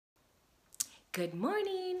Good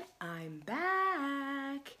morning, I'm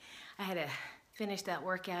back. I had to finish that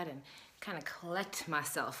workout and kind of collect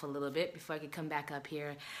myself a little bit before I could come back up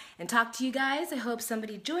here and talk to you guys. I hope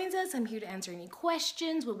somebody joins us. I'm here to answer any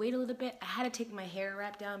questions. We'll wait a little bit. I had to take my hair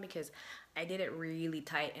wrap down because I did it really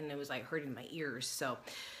tight and it was like hurting my ears. So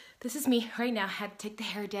this is me right now. I had to take the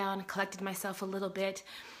hair down, collected myself a little bit,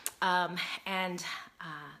 and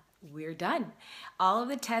we're done. All of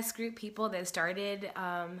the test group people that started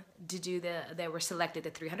to do that were selected,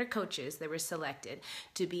 the 300 coaches that were selected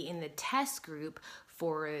to be in the test group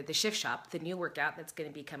for the Shift Shop, the new workout that's going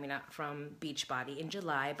to be coming out from Beachbody in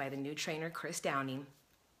July by the new trainer, Chris Downing.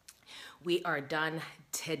 We are done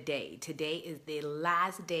today. Today is the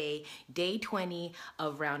last day, day 20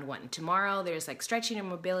 of round 1. Tomorrow there's like stretching and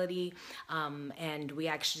mobility, and we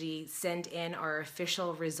actually send in our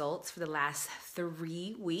official results for the last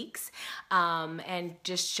 3 weeks, and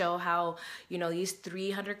just show how, these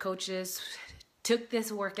 300 coaches took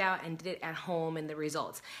this workout and did it at home and the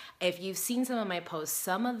results. If you've seen some of my posts,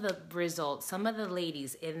 some of the results, some of the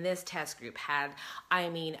ladies in this test group had,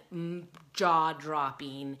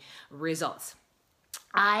 jaw-dropping results.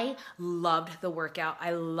 I loved the workout.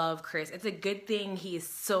 I love Chris. It's a good thing he's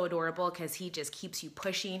so adorable because he just keeps you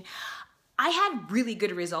pushing. I had really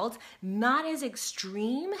good results, not as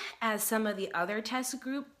extreme as some of the other test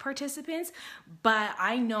group participants, but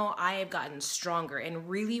I know I have gotten stronger. And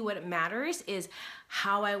really what matters is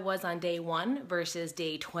how I was on day 1 versus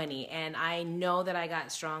day 20. And I know that I got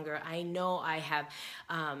stronger. I know I have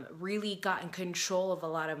really gotten control of a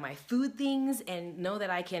lot of my food things and know that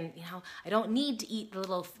I can, I don't need to eat the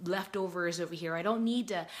little leftovers over here. I don't need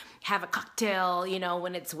to have a cocktail,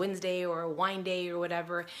 when it's Wednesday or wine day or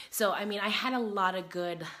whatever. So, I had a lot of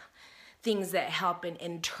good things that help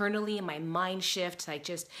internally in my mind shift, like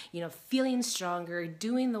just, feeling stronger,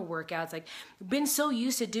 doing the workouts. Like, been so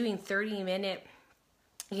used to doing 30-minute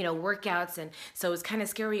workouts, and so it was kind of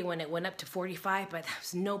scary when it went up to 45, but that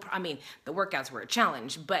was the workouts were a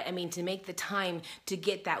challenge, but to make the time to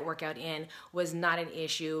get that workout in was not an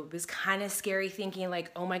issue. It was kind of scary thinking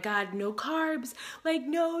like, oh my God, no carbs, like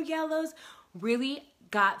no yellows. Really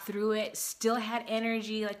got through it, still had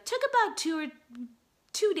energy, like took about 3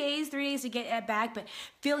 days to get it back, but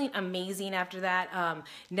feeling amazing after that.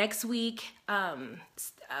 Next week,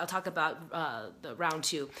 I'll talk about the round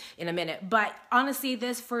 2 in a minute, but honestly,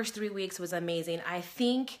 this first 3 weeks was amazing. I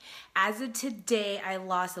think as of today, I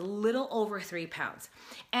lost a little over 3 pounds,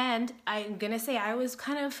 and I'm gonna say I was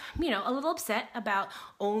kind of, a little upset about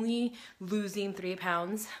only losing 3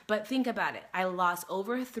 pounds, but think about it. I lost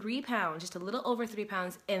over 3 pounds, just a little over 3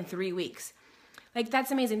 pounds in 3 weeks. Like,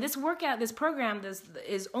 that's amazing. This workout, this program, this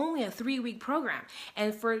is only a 3-week program.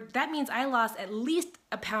 And that means I lost at least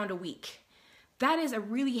a pound a week. That is a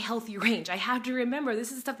really healthy range. I have to remember,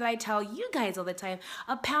 this is stuff that I tell you guys all the time.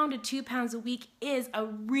 1 pound to 2 pounds a week is a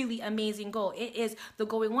really amazing goal. It is the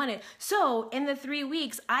goal we wanted. So in the 3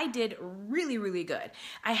 weeks, I did really, really good.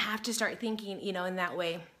 I have to start thinking, in that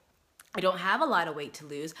way. I don't have a lot of weight to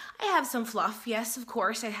lose. I have some fluff, yes, of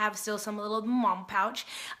course. I have still some little mom pouch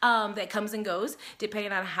that comes and goes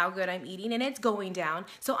depending on how good I'm eating, and it's going down.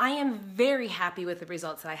 So I am very happy with the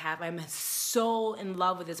results that I have. I'm so in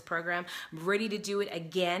love with this program. I'm ready to do it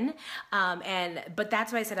again. But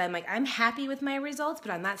that's why I said I'm happy with my results,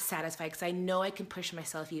 but I'm not satisfied because I know I can push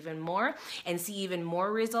myself even more and see even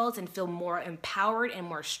more results and feel more empowered and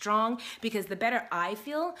more strong, because the better I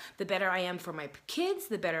feel, the better I am for my kids,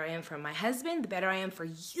 the better I am for my husband, the better I am for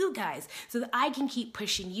you guys, so that I can keep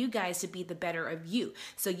pushing you guys to be the better of you.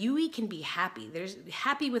 So we can be happy. There's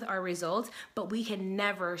happy with our results, but we can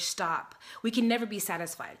never stop. We can never be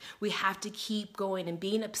satisfied. We have to keep going and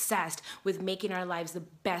being obsessed with making our lives the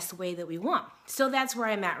best way that we want. So that's where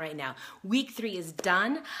I'm at right now. Week 3 is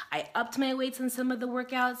done. I upped my weights on some of the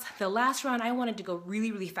workouts. The last round, I wanted to go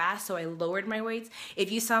really, really fast, so I lowered my weights.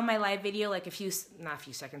 If you saw my live video, like a few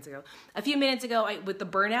minutes ago, with the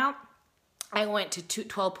burnout, I went to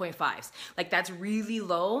 12.5s. Like, that's really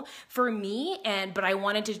low for me, but I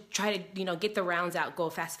wanted to try to, get the rounds out, go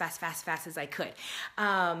fast as I could.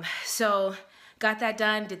 So got that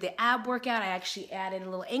done, did the ab workout. I actually added a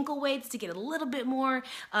little ankle weights to get a little bit more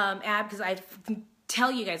ab, because I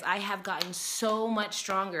tell you guys, I have gotten so much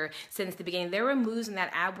stronger since the beginning. There were moves in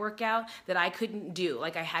that ab workout that I couldn't do.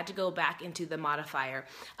 Like, I had to go back into the modifier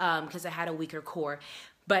because I had a weaker core.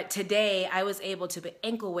 But today I was able to put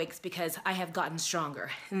ankle weights because I have gotten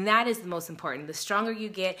stronger. And that is the most important. The stronger you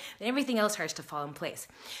get, then everything else starts to fall in place.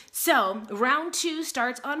 So round 2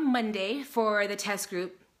 starts on Monday for the test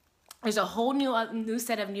group. There's a whole new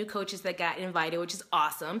set of new coaches that got invited, which is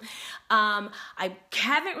awesome. I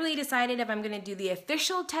haven't really decided if I'm going to do the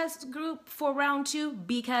official test group for round 2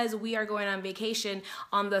 because we are going on vacation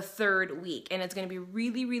on the 3rd week. And it's going to be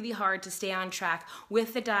really, really hard to stay on track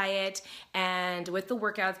with the diet and with the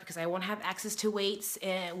workouts because I won't have access to weights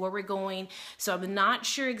and where we're going. So I'm not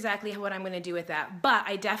sure exactly what I'm going to do with that. But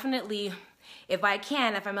I definitely... if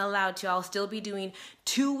I'm allowed to, I'll still be doing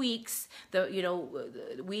 2 weeks, first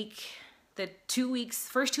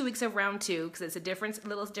 2 weeks of round 2, because it's a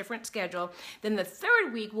little different schedule. Then the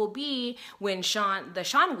 3rd week will be the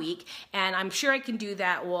Sean week, and I'm sure I can do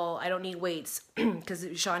that. Well, I don't need weights because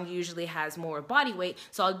Sean usually has more body weight,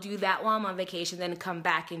 so I'll do that while I'm on vacation, then come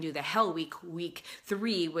back and do the Hell week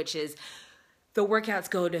 3, which is the workouts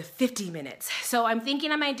go to 50 minutes. So I'm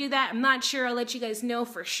thinking I might do that. I'm not sure. I'll let you guys know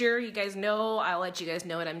for sure. You guys know. I'll let you guys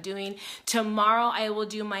know what I'm doing. Tomorrow I will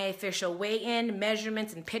do my official weigh-in,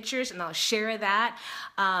 measurements, and pictures, and I'll share that.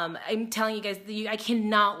 I'm telling you guys, I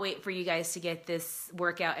cannot wait for you guys to get this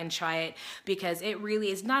workout and try it because it really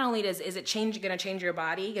is. Not only is it going to change your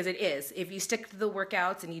body, because it is. If you stick to the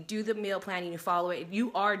workouts and you do the meal plan and you follow it,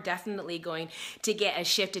 you are definitely going to get a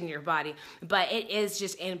shift in your body. But it is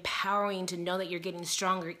just empowering to know that you're getting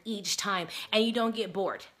stronger each time and you don't get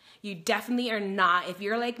bored. You definitely are not. If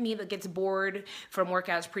you're like me that gets bored from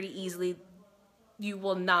workouts pretty easily, you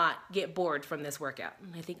will not get bored from this workout.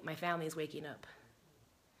 I think my family is waking up.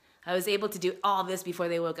 I was able to do all this before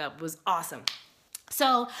they woke up. It was awesome.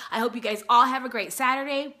 So I hope you guys all have a great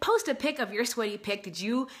Saturday. Post a pic of your sweaty pic. Did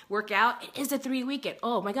you work out? It is a 3 weekend.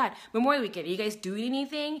 Oh my God, Memorial Weekend. Are you guys doing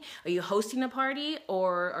anything? Are you hosting a party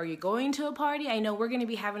or are you going to a party? I know we're going to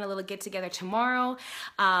be having a little get together tomorrow.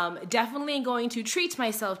 Definitely going to treat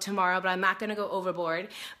myself tomorrow, but I'm not going to go overboard.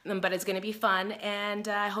 But it's going to be fun. And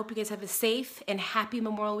I hope you guys have a safe and happy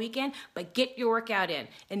Memorial Weekend. But get your workout in.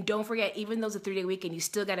 And don't forget, even though it's a 3-day weekend, you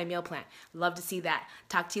still got a meal plan. Love to see that.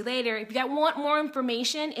 Talk to you later. If you want more information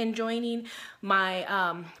in joining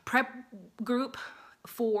my prep group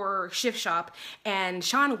for Shift Shop and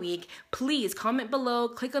Sean Week, please comment below,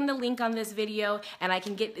 click on the link on this video, and I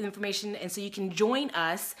can get information and so you can join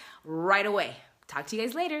us right away. Talk to you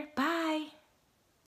guys later. Bye.